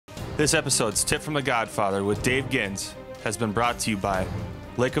This episode's Tip from the Godfather with Dave Genz has been brought to you by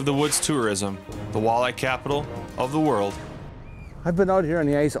Lake of the Woods Tourism, the walleye capital of the world. I've been out here on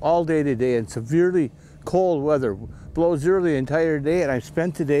the ice all day today in severely cold weather, below zero the entire day, and I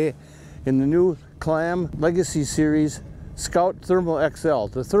spent today in the new Clam Legacy Series Scout Thermal XL.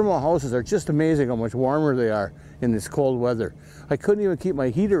 The thermal houses are just amazing how much warmer they are in this cold weather. I couldn't even keep my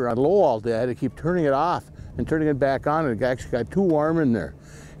heater on low all day. I had to keep turning it off and turning it back on. It actually got too warm in there.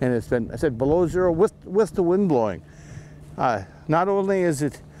 And it's been, I said, below zero with the wind blowing. Not only is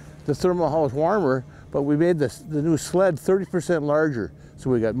it the thermal house warmer, but we made the new sled 30% larger. So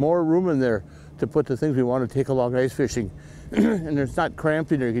we got more room in there to put the things we want to take along ice fishing. And it's not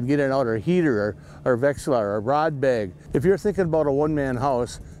cramped in there. You can get in and out our heater, our Vexlar, our rod bag. If you're thinking about a one-man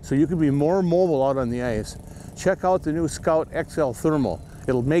house, so you can be more mobile out on the ice, check out the new Scout XL Thermal.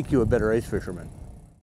 It'll make you a better ice fisherman.